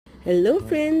Hello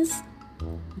friends!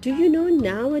 Do you know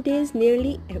nowadays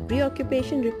nearly every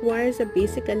occupation requires a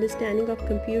basic understanding of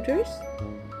computers?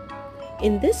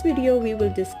 In this video we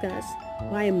will discuss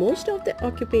why most of the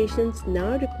occupations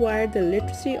now require the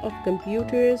literacy of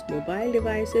computers, mobile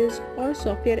devices or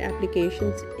software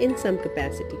applications in some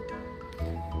capacity.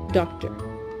 Doctor.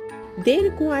 They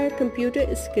require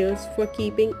computer skills for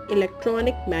keeping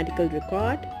electronic medical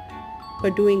record, for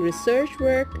doing research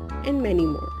work and many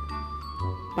more.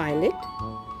 Pilot.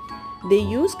 They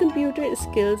use computer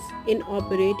skills in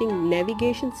operating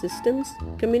navigation systems,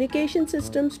 communication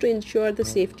systems to ensure the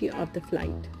safety of the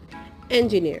flight.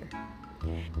 Engineer.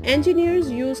 Engineers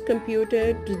use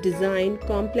computer to design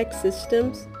complex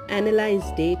systems, analyze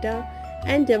data,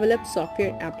 and develop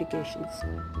software applications.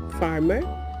 Farmer.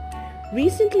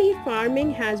 Recently,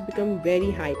 farming has become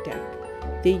very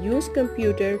high-tech. They use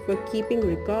computer for keeping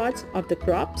records of the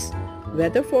crops,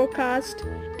 weather forecast,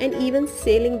 and even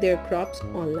selling their crops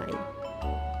online.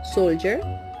 Soldier.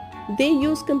 They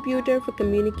use computer for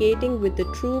communicating with the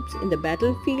troops in the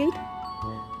battlefield,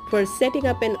 for setting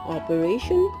up an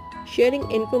operation, sharing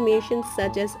information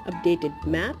such as updated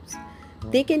maps.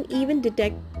 They can even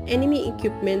detect enemy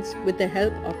equipments with the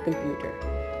help of computer.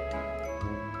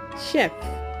 Chef.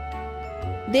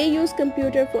 They use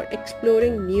computer for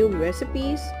exploring new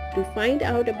recipes, to find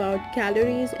out about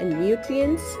calories and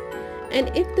nutrients, and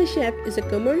if the chef is a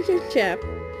commercial chef,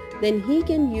 then he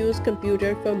can use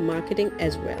computer for marketing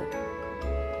as well.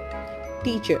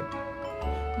 Teacher.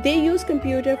 They use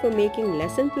computer for making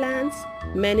lesson plans,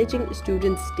 managing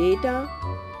students' data,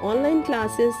 online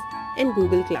classes, and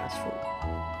Google Classroom.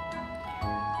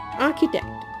 Architect.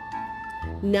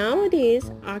 Nowadays,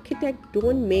 architects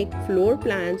don't make floor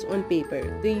plans on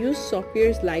paper. They use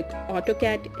softwares like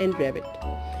AutoCAD and Revit.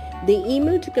 They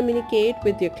email to communicate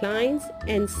with their clients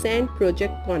and send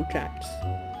project contracts.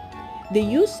 They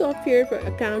use software for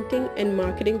accounting and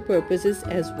marketing purposes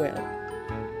as well.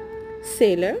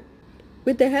 Sailor.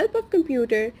 With the help of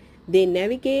computer, they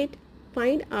navigate,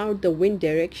 find out the wind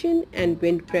direction and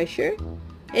wind pressure,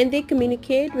 and they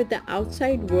communicate with the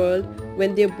outside world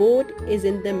when their boat is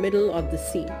in the middle of the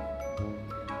sea.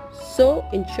 So,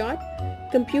 in short,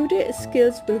 computer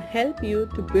skills will help you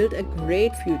to build a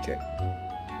great future.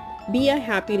 Be a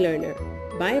happy learner.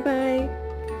 Bye bye.